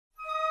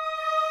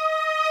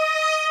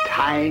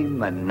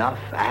Time enough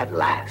at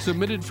last.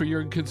 Submitted for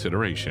your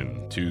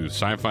consideration to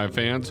sci-fi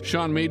fans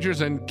Sean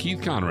Majors and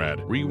Keith Conrad.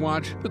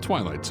 Rewatch The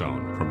Twilight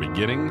Zone from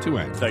beginning to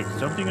end. It's like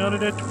something out of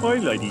that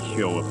Twilighty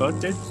show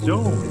about that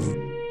zone.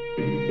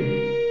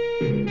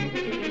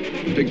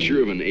 The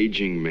picture of an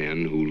aging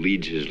man who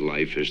leads his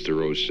life, as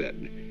Thoreau said,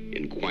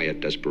 in quiet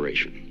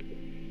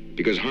desperation.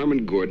 Because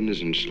Harmon Gordon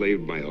is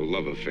enslaved by a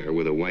love affair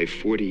with a wife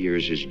 40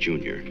 years his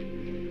junior.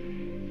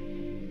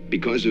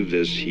 Because of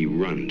this, he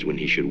runs when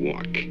he should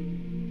walk.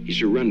 He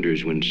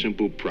surrenders when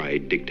simple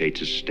pride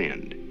dictates a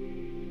stand.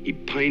 He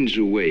pines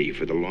away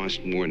for the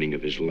lost morning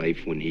of his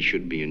life when he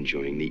should be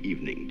enjoying the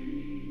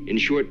evening. In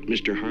short,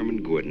 Mr.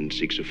 Harmon Gordon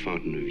seeks a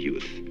fountain of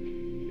youth.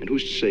 And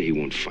who's to say he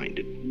won't find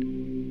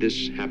it?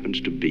 This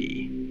happens to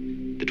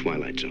be The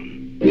Twilight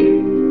Zone.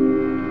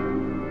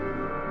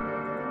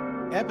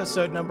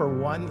 Episode number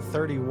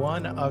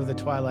 131 of The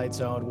Twilight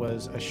Zone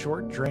was A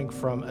Short Drink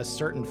from a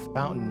Certain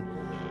Fountain.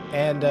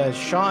 And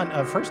Sean,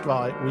 first of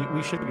all,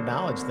 we should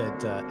acknowledge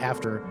that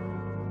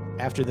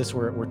after this,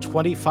 we're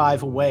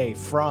 25 away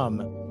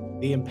from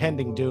the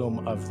impending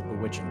doom of the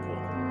Bewitching Pool.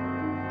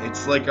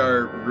 It's like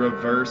our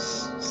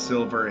reverse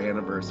silver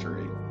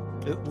anniversary.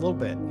 A little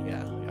bit,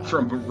 yeah.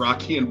 From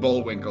Rocky and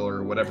Bullwinkle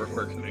or whatever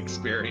we're going to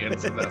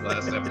experience in that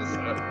last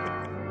episode.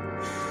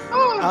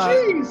 Oh,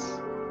 jeez!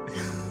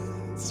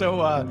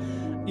 So,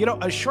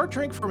 A Short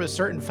Drink from a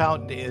Certain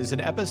Fountain is an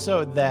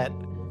episode that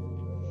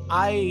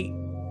I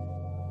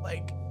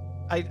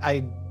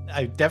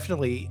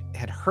definitely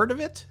had heard of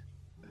it.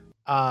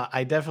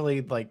 I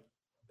definitely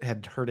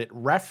had heard it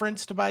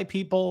referenced by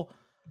people.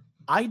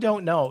 I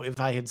don't know if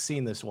I had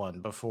seen this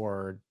one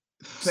before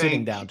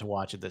sitting down to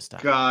watch it this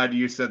time. God,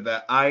 you said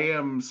that. I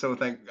am so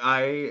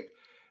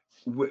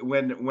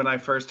when I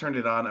first turned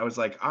it on, I was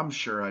like, I'm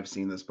sure I've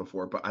seen this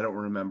before, but I don't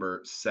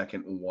remember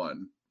second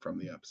one from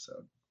the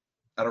episode.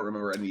 I don't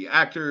remember any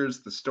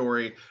actors, the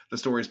story. The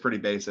story's pretty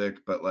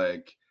basic, but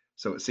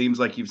so it seems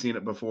like you've seen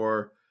it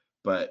before.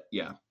 But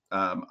yeah,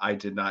 I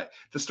did not.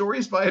 The story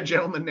is by a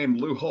gentleman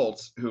named Lou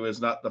Holtz, who is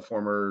not the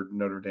former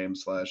Notre Dame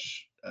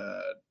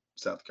 /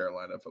 South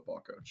Carolina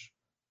football coach.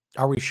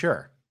 Are we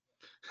sure?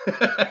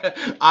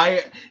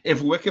 If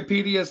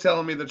Wikipedia is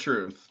telling me the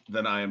truth,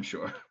 then I am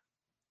sure.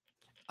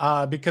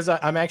 Because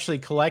I'm actually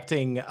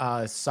collecting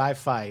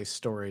sci-fi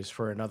stories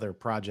for another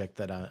project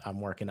that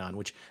I'm working on,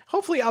 which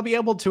hopefully I'll be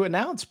able to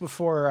announce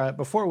before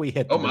we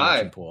hit the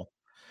Bewitching Pool.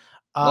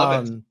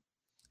 Love it.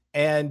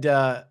 And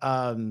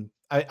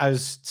I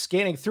was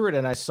scanning through it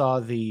and I saw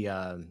the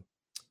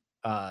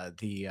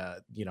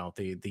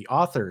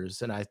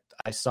authors, and I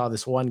saw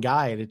this one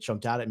guy and it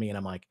jumped out at me and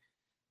I'm like,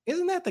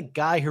 isn't that the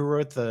guy who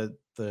wrote the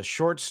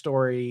short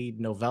story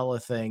novella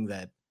thing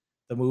that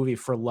the movie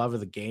For Love of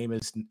the Game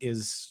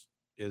is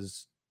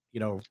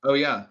oh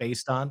yeah,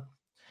 based on?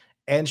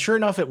 And sure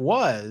enough it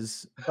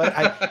was, but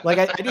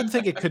I didn't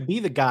think it could be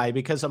the guy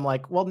because I'm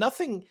like, well,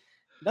 nothing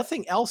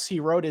else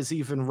he wrote is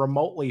even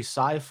remotely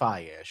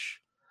sci-fi-ish.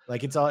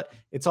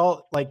 It's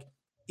all like,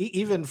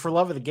 even For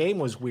Love of the Game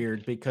was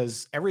weird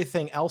because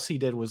everything else he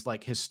did was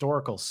like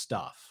historical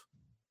stuff.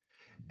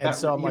 And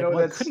so I'm like, well,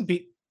 it couldn't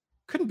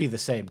be the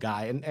same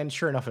guy. And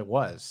sure enough, it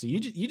was. So you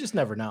just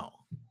never know.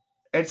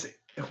 It's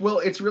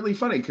really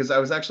funny because I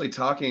was actually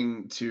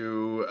talking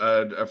to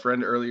a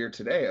friend earlier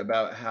today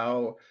about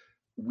how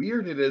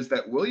weird it is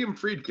that William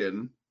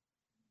Friedkin,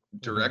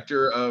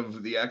 director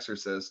of The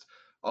Exorcist,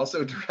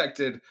 also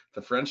directed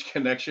The French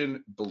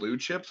Connection, Blue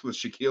Chips with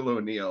Shaquille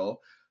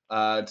O'Neal,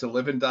 To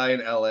Live and Die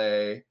in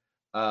L.A.,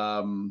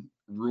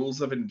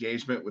 Rules of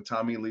Engagement with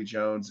Tommy Lee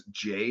Jones,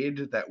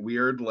 Jade, that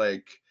weird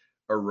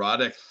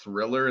erotic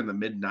thriller in the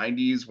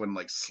mid-90s when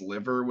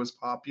Sliver was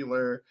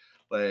popular.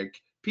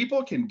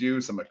 People can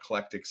do some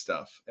eclectic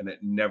stuff and it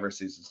never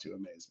ceases to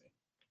amaze me.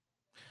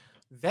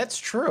 That's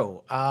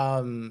true.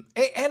 And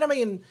I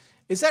mean,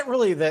 is that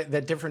really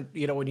that different,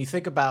 when you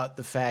think about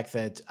the fact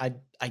that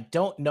I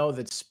don't know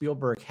that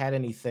Spielberg had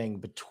anything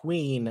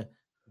between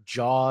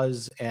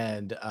Jaws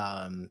and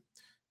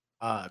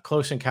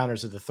Close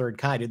Encounters of the Third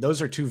Kind.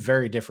 Those are two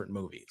very different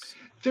movies.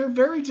 They're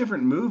very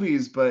different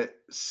movies, but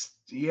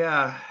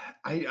yeah,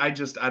 I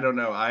don't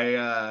know.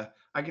 I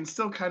can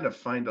still kind of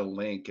find a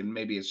link, and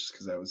maybe it's just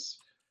because I was,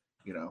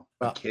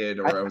 a kid,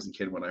 or I was a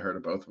kid when I heard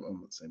of both of them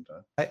at the same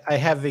time. I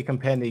have the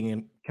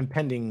compendium.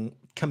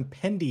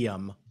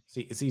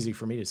 See, it's easy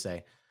for me to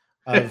say,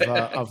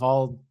 of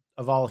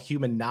all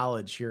human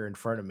knowledge here in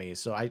front of me.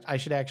 So I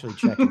should actually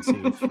check and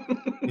see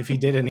if he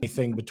did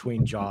anything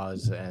between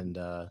Jaws and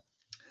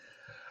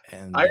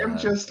I am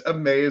just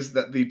amazed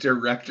that the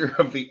director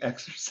of The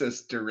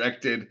Exorcist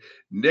directed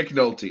Nick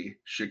Nolte,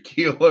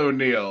 Shaquille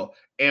O'Neal,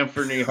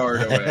 Anthony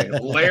Hardaway,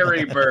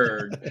 Larry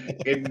Bird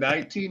in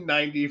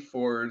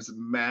 1994's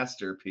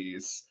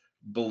masterpiece,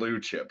 Blue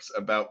Chips,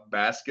 about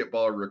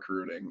basketball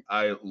recruiting.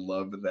 I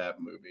loved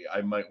that movie. I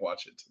might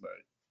watch it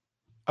tonight.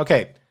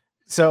 Okay,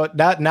 so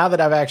now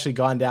that I've actually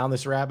gone down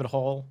this rabbit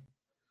hole,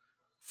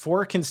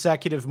 4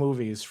 consecutive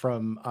movies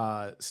from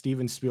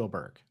Steven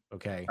Spielberg.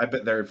 Okay. I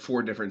bet there are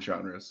 4 different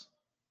genres.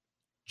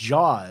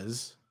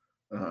 Jaws,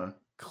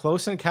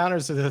 Close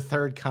Encounters of the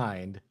Third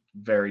Kind,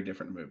 Very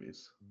different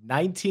movies.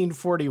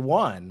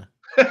 1941,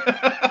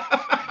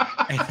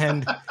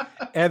 and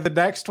the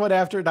next one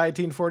after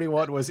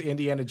 1941 was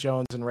Indiana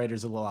Jones and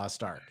Raiders of the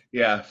Lost Ark.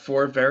 Yeah,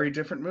 4 very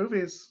different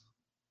movies.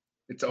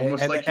 It's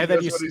almost like he and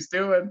then knows what he's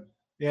doing.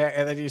 Yeah,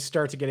 and then you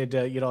start to get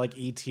into, you know, like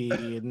E.T.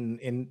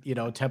 and you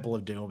know, Temple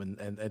of Doom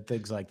and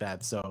things like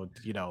that. So,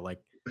 you know,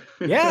 like,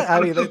 yeah,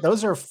 I mean,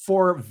 those are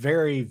 4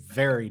 very,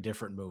 very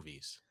different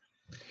movies.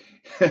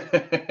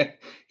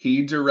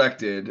 He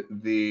directed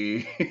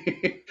the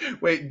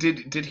wait,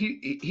 did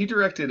he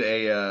directed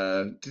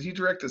a did he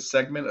direct a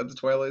segment of the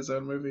Twilight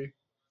Zone movie?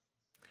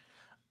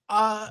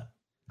 I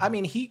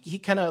mean, he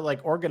kind of like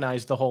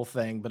organized the whole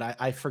thing, but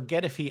I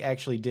forget if he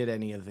actually did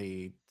any of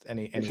the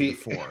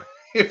 4.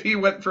 If he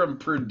went from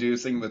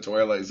producing the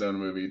Twilight Zone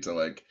movie to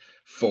like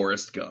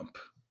Forrest Gump.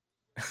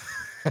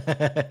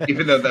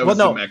 Even though that was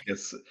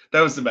Zemeckis.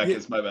 That was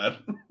Zemeckis, my bad.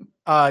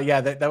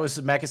 Yeah, that was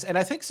Zemeckis. And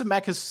I think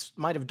Zemeckis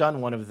might have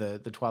done one of the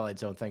Twilight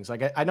Zone things.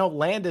 Like I know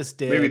Landis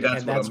did, maybe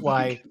and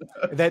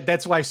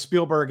that's why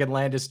Spielberg and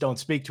Landis don't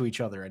speak to each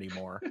other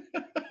anymore.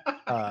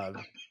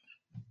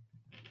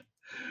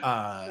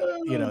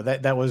 You know,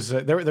 that was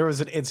there was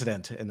an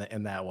incident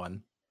in that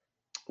one.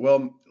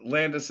 Well,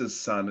 Landis's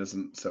son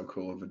isn't so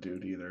cool of a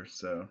dude either,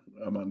 so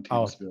I'm on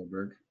Team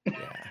Spielberg.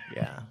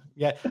 Yeah.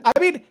 I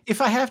mean,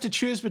 if I have to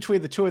choose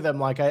between the two of them,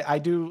 like I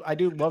do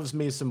loves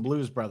me some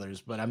Blues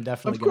Brothers, but I'm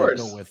definitely going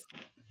to go with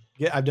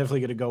I'm definitely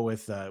going to go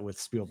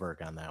with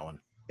Spielberg on that one.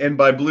 And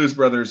by Blues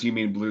Brothers, you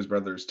mean Blues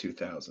Brothers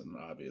 2000,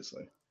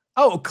 obviously.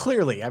 Oh,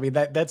 clearly. I mean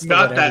that's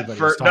not that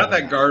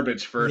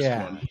garbage first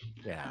one.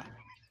 Yeah.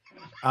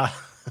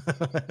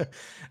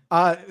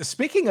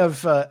 Speaking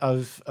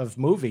of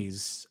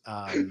movies,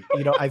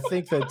 you know, I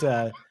think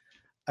that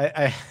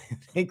I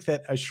think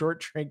that A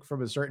Short Drink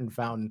from a Certain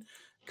Fountain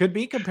could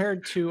be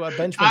compared to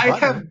Benjamin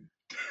Button.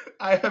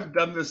 I have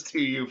done this to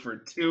you for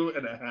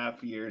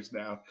 2.5 years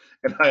now,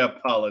 and I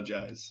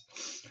apologize.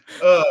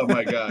 Oh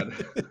my God.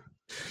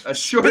 A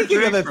short Speaking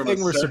drink of the from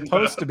thing we're supposed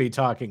fountain. to be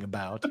talking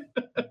about.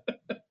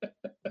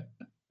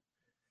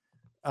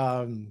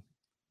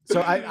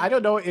 So I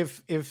don't know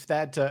if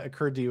that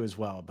occurred to you as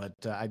well,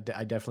 but I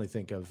definitely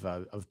think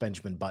of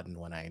Benjamin Button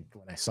when I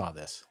saw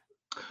this.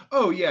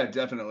 Oh yeah,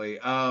 definitely.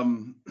 I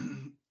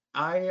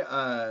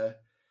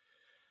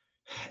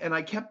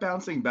kept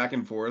bouncing back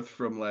and forth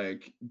from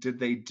like, did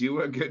they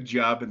do a good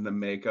job in the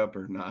makeup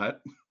or not?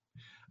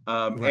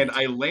 Right. And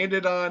I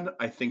landed on,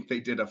 I think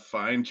they did a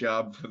fine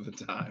job for the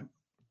time.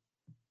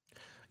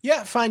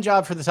 Yeah, fine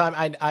job for the time.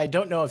 I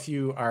don't know if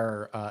you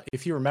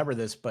remember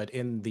this, but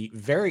in the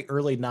very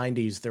early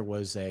 90s, there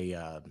was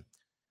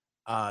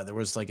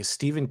like a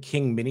Stephen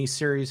King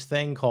miniseries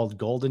thing called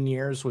Golden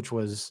Years, which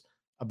was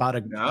about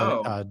a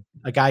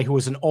guy who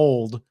was an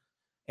old,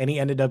 and he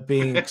ended up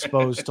being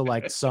exposed to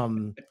like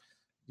some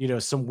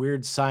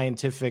weird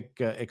scientific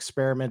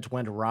experiment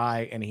went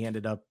awry, and he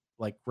ended up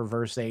like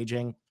reverse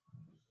aging.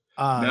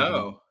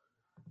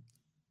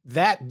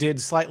 That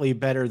did slightly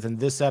better than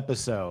this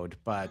episode,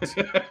 but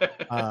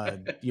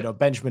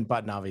Benjamin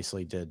Button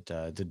obviously did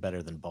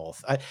better than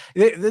both.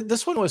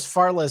 This one was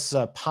far less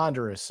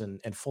ponderous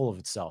and full of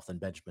itself than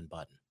Benjamin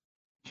Button.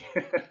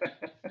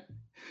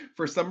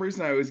 For some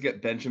reason, I always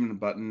get Benjamin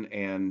Button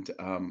and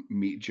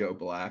Meet Joe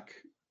Black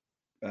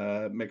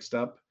mixed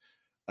up.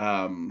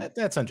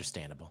 That's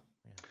understandable.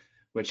 Yeah.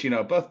 Which,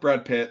 both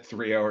Brad Pitt,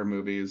 3-hour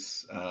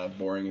movies,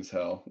 boring as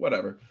hell,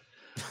 whatever.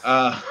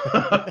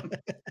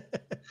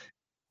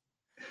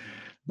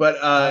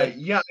 But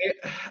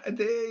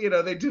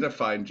they did a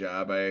fine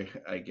job,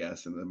 I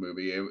guess, in the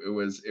movie. It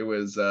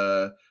was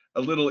a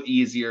little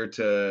easier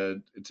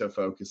to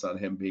focus on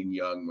him being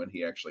young when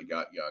he actually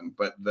got young.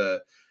 But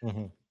the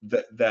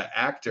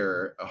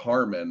actor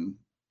Harmon,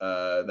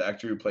 the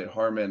actor who played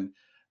Harmon,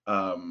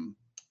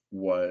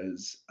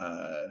 was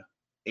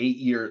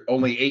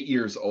only 8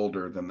 years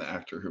older than the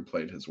actor who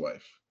played his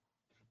wife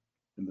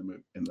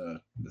in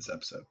this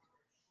episode.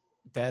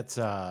 That's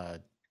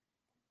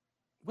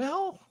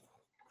well,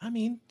 I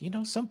mean,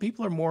 some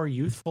people are more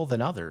youthful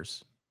than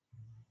others.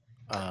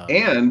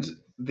 And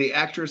the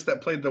actress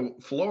that played the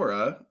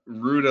Flora,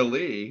 Ruta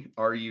Lee,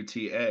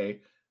 Ruta,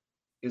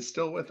 is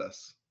still with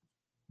us.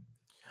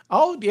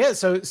 Oh yeah,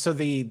 so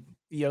the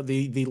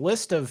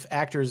list of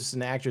actors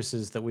and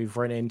actresses that we've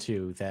run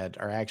into that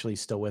are actually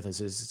still with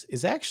us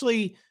is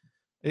actually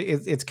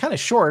it's kind of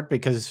short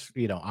because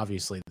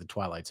obviously the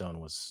Twilight Zone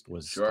was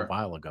sure. a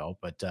while ago,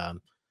 but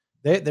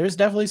there's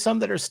definitely some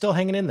that are still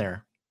hanging in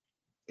there.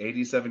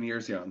 87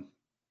 years young.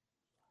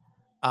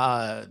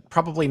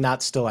 Probably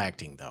not still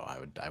acting though,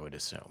 I would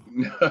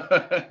assume.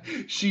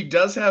 She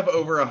does have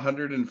over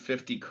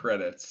 150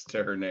 credits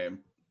to her name.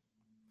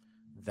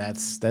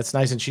 That's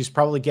nice, and she's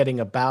probably getting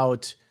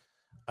about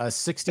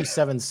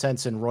 67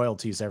 cents in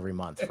royalties every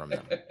month from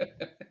them.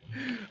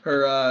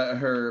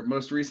 Her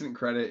most recent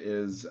credit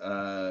is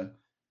an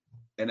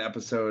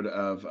episode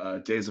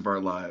of Days of Our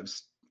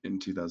Lives in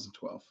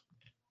 2012.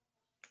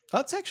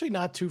 That's actually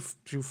not too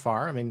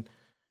far. I mean,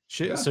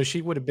 so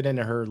she would have been in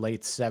her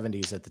late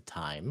 70s at the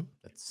time.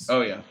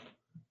 Oh yeah.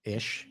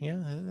 ish.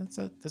 Yeah,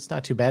 that's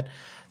not too bad.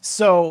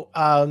 So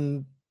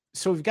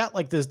so we've got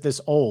like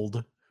this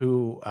old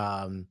who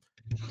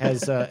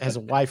has a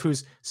wife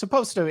who's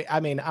supposed to be, I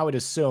mean, I would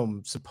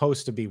assume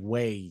supposed to be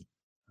way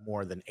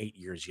more than 8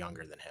 years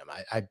younger than him.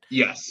 I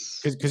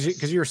Yes.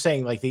 because you were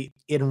saying like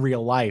in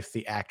real life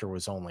the actor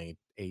was only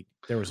 8,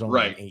 there was only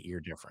an Right. 8-year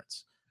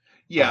difference.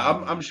 Yeah,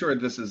 I'm Um sure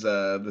this is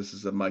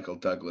a Michael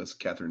Douglas,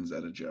 Catherine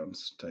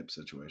Zeta-Jones type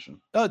situation.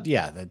 oh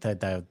yeah,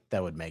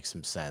 that would make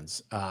some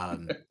sense.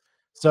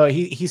 So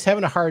he's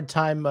having a hard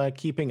time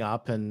keeping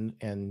up,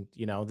 and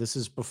you know, this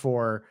is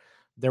before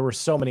there were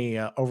so many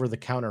over the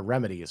counter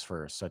remedies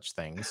for such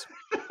things.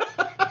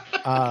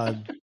 Uh,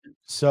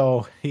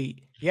 so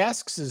he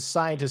asks his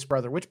scientist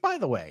brother, which by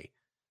the way,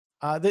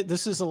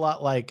 this is a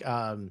lot like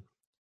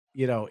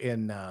you know,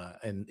 in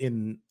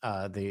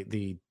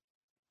the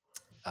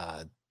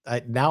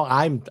now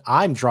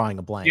I'm drawing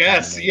a blank on the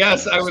Yes, name of the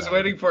yes, I was episode.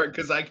 waiting for it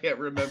because I can't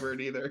remember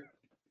it either.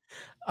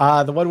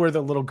 The one where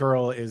the little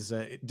girl is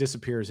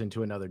disappears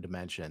into another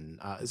dimension.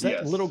 Is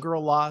that Little Yes.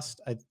 Girl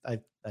Lost?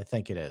 I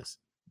think it is.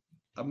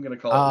 I'm gonna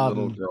call it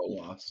Little Um, Girl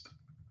Lost.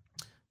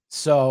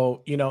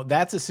 so you know,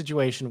 that's a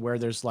situation where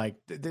there's like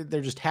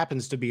there just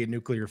happens to be a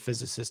nuclear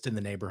physicist in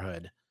the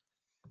neighborhood,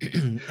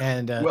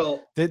 and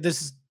Well,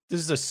 this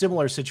is a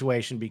similar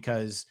situation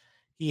because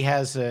he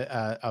has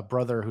a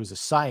brother who's a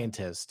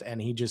scientist,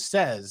 and he just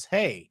says,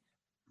 "Hey,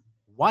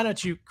 why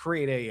don't you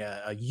create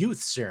a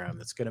youth serum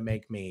that's going to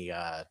make me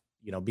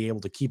you know, be able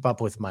to keep up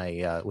with my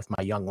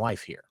young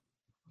wife here."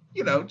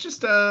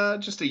 just a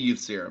youth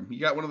serum. You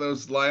got one of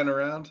those lying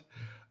around?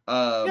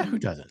 Yeah, who Um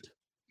doesn't?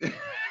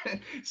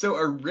 so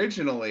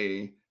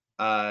originally,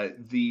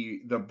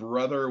 the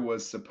brother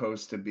was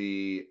supposed to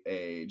be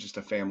a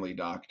family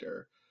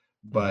doctor,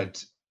 Mhm.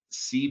 but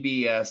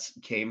CBS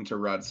came to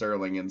Rod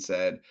Serling and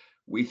said,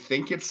 "We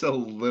think it's a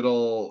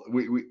little,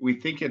 we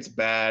think it's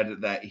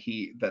bad that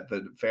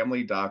the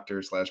family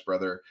doctor slash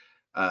brother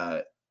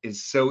uh,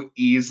 is so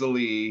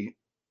easily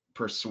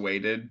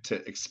persuaded to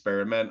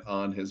experiment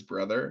on his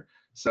brother.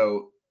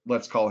 So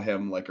let's call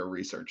him like a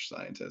research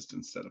scientist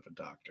instead of a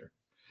doctor."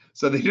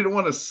 So they didn't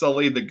want to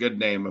sully the good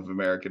name of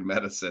American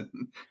medicine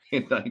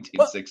in Well,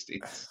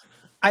 1960s.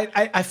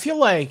 I feel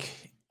like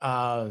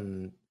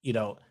you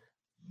know,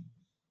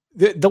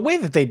 the way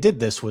that they did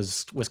this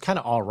was kind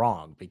of all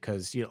wrong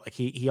because you know, like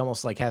he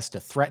almost like has to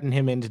threaten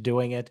him into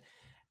doing it.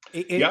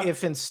 Yeah,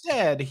 If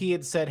instead he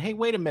had said, "Hey,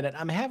 wait a minute,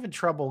 I'm having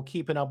trouble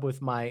keeping up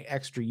with my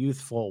extra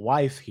youthful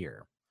wife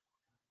here.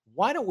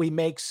 Why don't we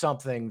make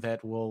something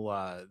that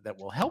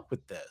will help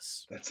with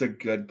this?" that's a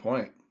good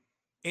point.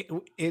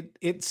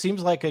 It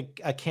seems like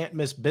a can't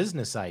miss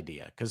business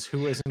idea because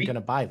who isn't going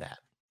to Be- buy that?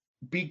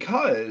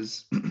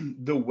 because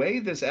the way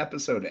this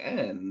episode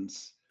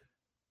ends,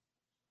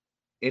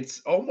 it's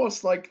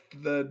almost like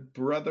the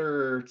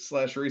brother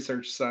slash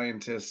research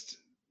scientist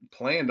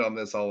planned on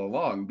this all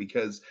along.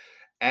 Because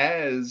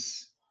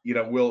as you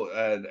know, will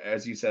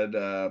as you said,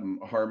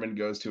 Harmon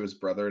goes to his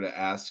brother to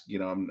ask,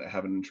 I'm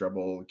having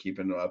trouble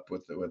keeping up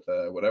with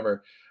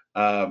whatever.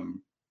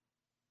 Um,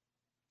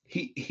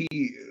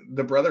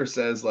 the brother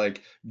says,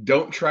 like,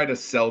 "Don't try to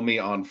sell me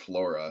on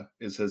Flora,"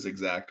 is his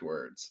exact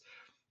words.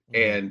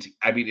 Mhm, And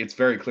I mean, it's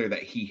very clear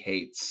that he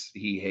hates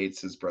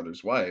his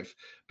brother's wife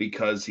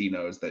because he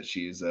knows that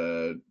she's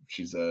a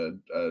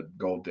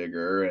gold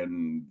digger,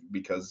 and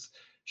because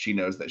she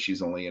knows that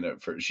she's not in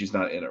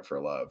it for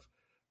love.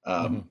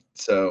 mhm.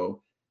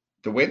 So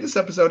the way this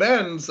episode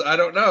ends, I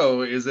don't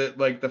know. Is it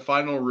like the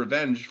final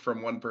revenge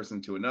from one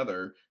person to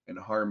another, and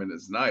Harmon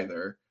is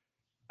neither?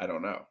 I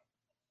don't know.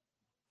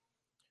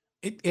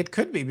 It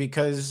could be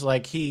because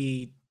like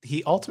he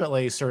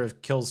ultimately sort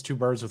of kills two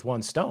birds with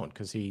one stone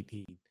because he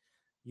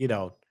you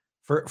know,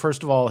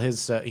 first of all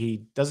he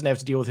doesn't have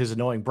to deal with his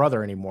annoying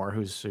brother anymore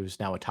who's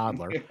now a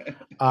toddler.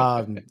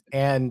 And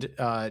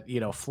you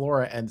know,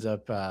 Flora ends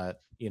up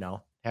you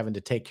know, having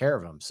to take care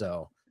of him.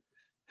 So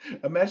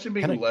Imagine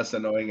being kind less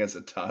annoying as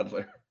a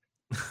toddler.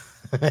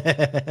 of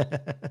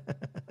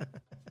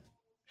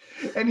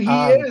And he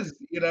um is,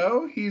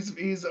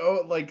 he's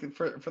like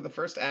for the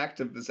first act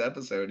of this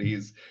episode,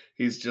 he's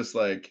just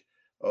like,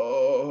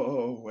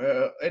 "Oh,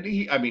 well," and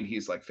I mean,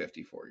 he's like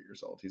 54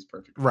 years old. He's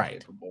perfectly right.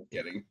 capable of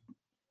getting.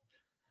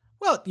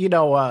 Well, you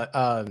know,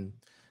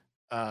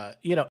 in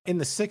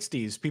the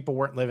 60s, people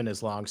weren't living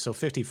as long, so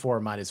 54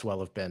 might as well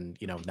have been,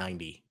 you know,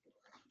 90.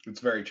 It's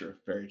very true,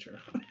 very true.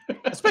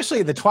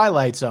 Especially in the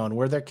Twilight Zone,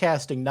 where they're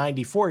casting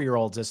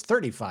 94-year-olds as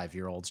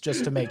 35-year-olds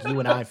just to make you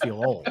and I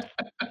feel old.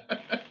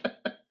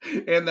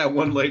 And that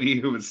one lady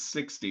who was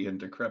 60 and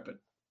decrepit.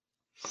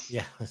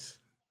 Yes.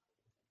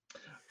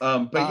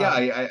 But yeah,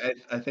 Um,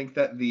 I think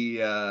that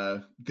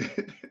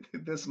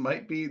this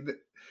might be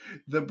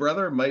the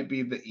brother might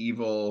be the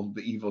evil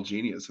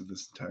genius of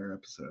this entire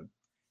episode.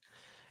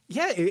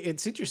 yeah,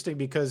 it's interesting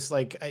because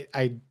like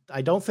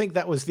I don't think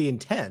that was the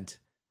intent,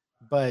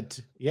 but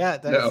yeah,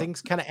 that No.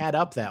 things kind of add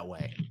up that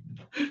way.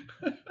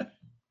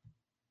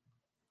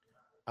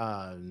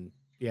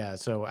 Yeah,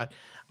 so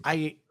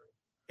I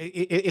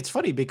it's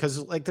funny because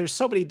like there's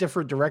so many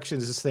different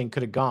directions this thing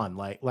could have gone.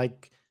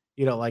 Like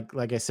you know,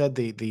 like I said,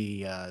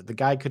 the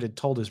guy could have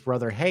told his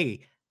brother,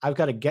 "Hey, I've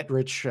got a get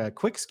rich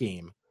quick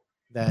scheme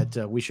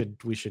that we should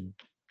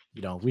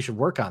you know, we should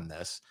work on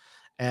this."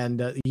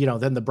 And you know,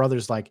 then the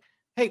brother's like,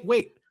 "Hey,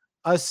 wait,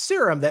 a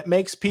serum that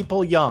makes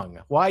people young.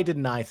 Why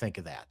didn't I think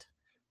of that?"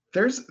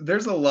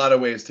 There's a lot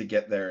of ways to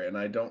get there, and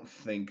I don't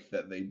think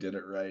that they did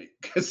it right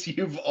because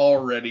you've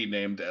already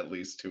named at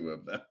least two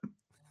of them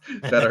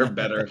that are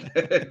better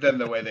than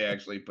the way they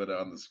actually put it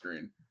on the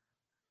screen.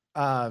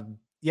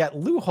 Yeah,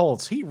 Lou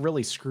Holtz, he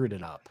really screwed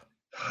it up.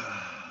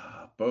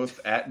 Both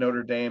at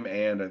Notre Dame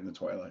and in the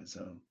Twilight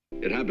Zone.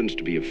 It happens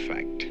to be a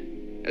fact.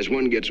 As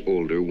one gets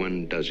older,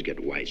 one does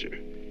get wiser.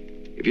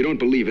 If you don't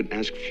believe it,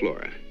 ask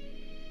Flora.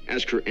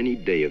 Ask her any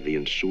day of the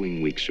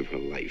ensuing weeks of her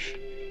life,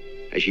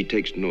 as she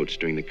takes notes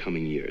during the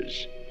coming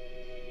years,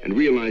 and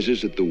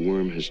realizes that the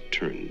worm has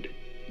turned.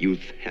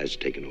 Youth has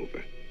taken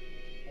over.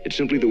 It's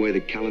simply the way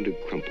the calendar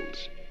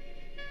crumples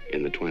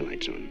in the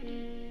Twilight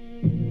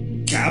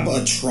Zone.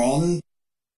 Gabatron?